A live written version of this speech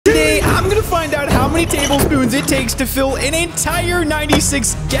find out how many tablespoons it takes to fill an entire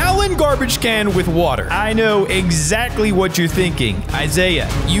 96-gallon garbage can with water. I know exactly what you're thinking. Isaiah,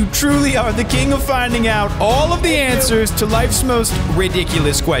 you truly are the king of finding out all of the answers to life's most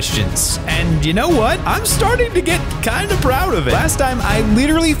ridiculous questions. And you know what? I'm starting to get kind of proud of it. Last time, I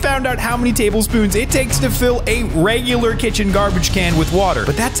literally found out how many tablespoons it takes to fill a regular kitchen garbage can with water.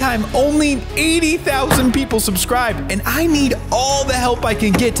 But that time, only 80,000 people subscribed, and I need all the help I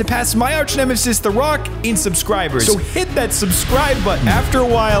can get to pass my arch nemesis, The Rock, in subscribers. So hit that subscribe button. After a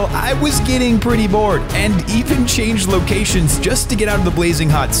while, I was getting pretty bored and even changed locations just to get out of the blazing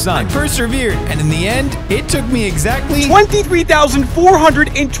hot sun. I persevered, and in the end, it took me exactly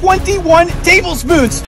 23,421 tablespoons.